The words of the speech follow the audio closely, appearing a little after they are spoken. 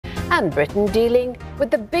And Britain dealing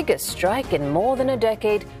with the biggest strike in more than a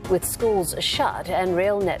decade, with schools shut and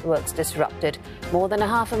rail networks disrupted. More than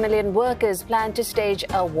 500,000 workers plan to stage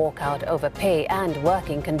a walkout over pay and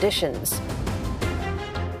working conditions.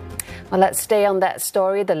 Well, let's stay on that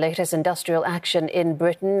story. The latest industrial action in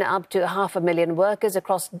Britain. Up to 500,000 workers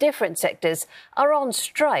across different sectors are on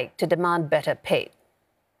strike to demand better pay.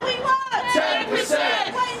 We want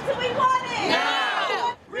 10%! When do we want it? Now!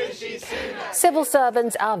 Civil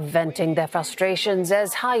servants are venting their frustrations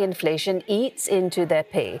as high inflation eats into their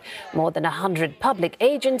pay. More than 100 public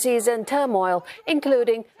agencies in turmoil,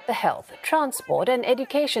 including the health, transport and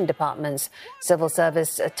education departments. Civil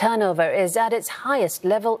service turnover is at its highest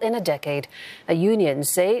level in a decade. Unions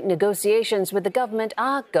say negotiations with the government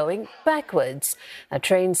are going backwards.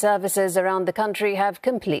 Train services around the country have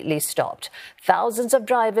completely stopped. Thousands of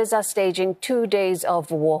drivers are staging 2 days of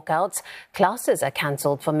walkouts. Classes are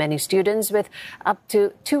cancelled for many students, with up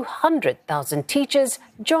to 200,000 teachers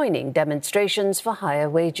joining demonstrations for higher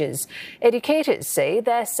wages. Educators say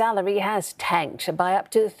their salary has tanked by up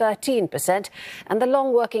to 13%, and the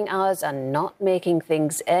long working hours are not making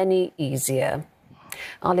things any easier.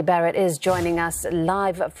 Ollie Barrett is joining us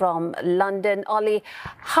live from London. Ollie,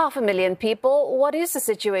 500,000 people. What is the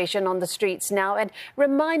situation on the streets now? And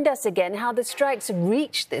remind us again how the strikes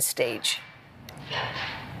reached this stage.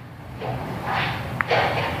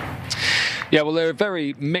 Yeah, well, there are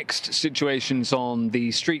very mixed situations on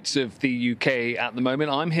the streets of the UK at the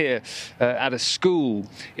moment. I'm here at a school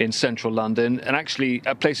in central London, and actually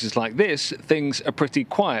at places like this, things are pretty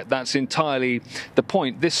quiet. That's entirely the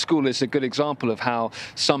point. This school is a good example of how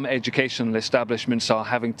some educational establishments are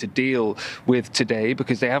having to deal with today,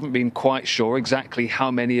 because they haven't been quite sure exactly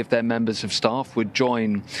how many of their members of staff would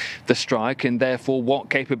join the strike, and therefore what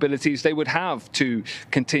capabilities they would have to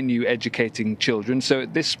continue educating children. So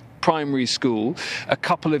at this primary school, a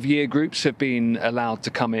couple of year groups have been allowed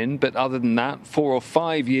to come in, but other than that, 4 or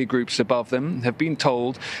 5 year groups above them have been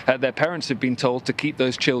told, their parents have been told to keep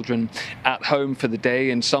those children at home for the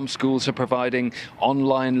day, and some schools are providing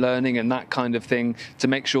online learning and that kind of thing to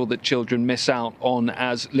make sure that children miss out on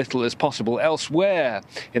as little as possible. Elsewhere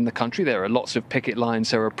in the country, there are lots of picket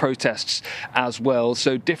lines, there are protests as well,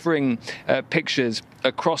 so differing pictures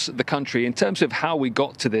across the country. In terms of how we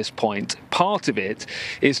got to this point, part of it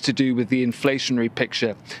is to do with the inflationary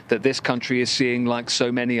picture that this country is seeing, like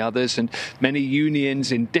so many others, and many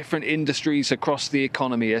unions in different industries across the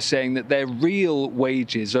economy are saying that their real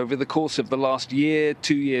wages over the course of the last year,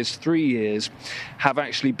 2 years, 3 years have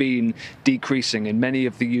actually been decreasing, and many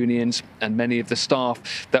of the unions and many of the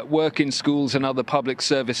staff that work in schools and other public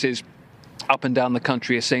services up and down the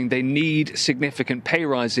country are saying they need significant pay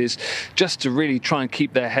rises just to really try and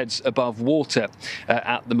keep their heads above water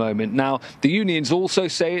at the moment. Now, the unions also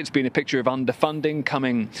say it's been a picture of underfunding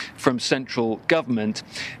coming from central government.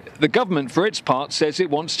 The government, for its part, says it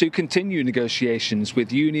wants to continue negotiations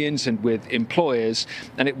with unions and with employers,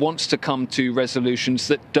 and it wants to come to resolutions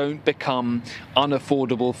that don't become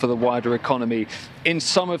unaffordable for the wider economy. In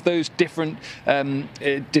some of those different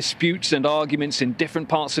disputes and arguments in different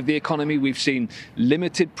parts of the economy, we've seen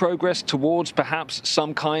limited progress towards perhaps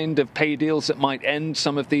some kind of pay deals that might end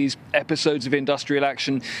some of these episodes of industrial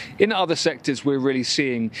action. In other sectors, we're really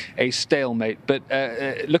seeing a stalemate. But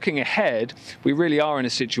looking ahead, we really are in a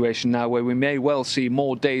situation now where we may well see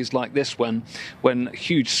more days like this one, when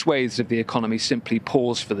huge swathes of the economy simply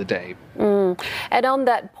pause for the day. And on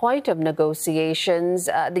that point of negotiations,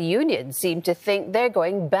 the unions seem to think they're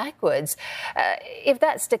going backwards. If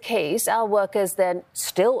that's the case, are workers then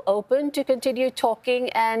still open to continue talking?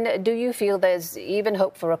 And do you feel there's even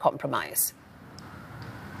hope for a compromise?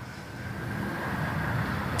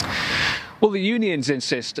 Well, the unions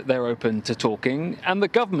insist they're open to talking, and the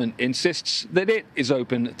government insists that it is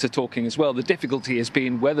open to talking as well. The difficulty has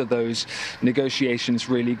been whether those negotiations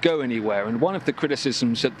really go anywhere. And one of the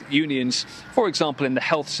criticisms that the unions, for example, in the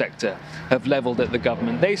health sector, have levelled at the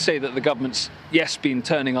government, they say that the government's, yes, been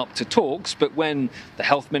turning up to talks, but when the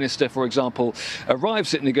health minister, for example,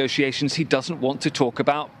 arrives at negotiations, he doesn't want to talk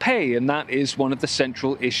about pay, and that is one of the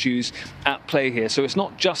central issues at play here. So it's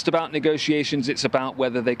not just about negotiations, it's about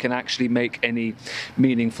whether they can actually make any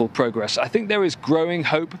meaningful progress. I think there is growing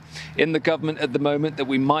hope in the government at the moment that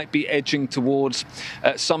we might be edging towards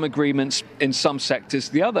some agreements in some sectors.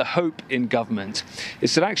 The other hope in government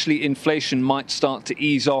is that actually inflation might start to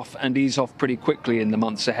ease off, and ease off pretty quickly in the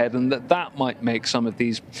months ahead, and that might make some of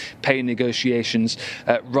these pay negotiations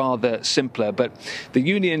rather simpler. But the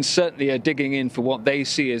unions certainly are digging in for what they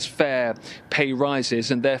see as fair pay rises,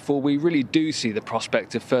 and therefore we really do see the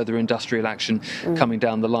prospect of further industrial action coming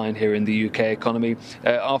down the line here in the the UK economy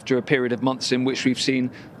after a period of months in which we've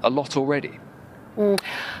seen a lot already.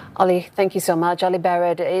 Ollie, thank you so much. Ollie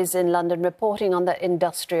Barrett is in London reporting on the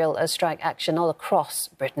industrial strike action all across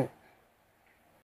Britain.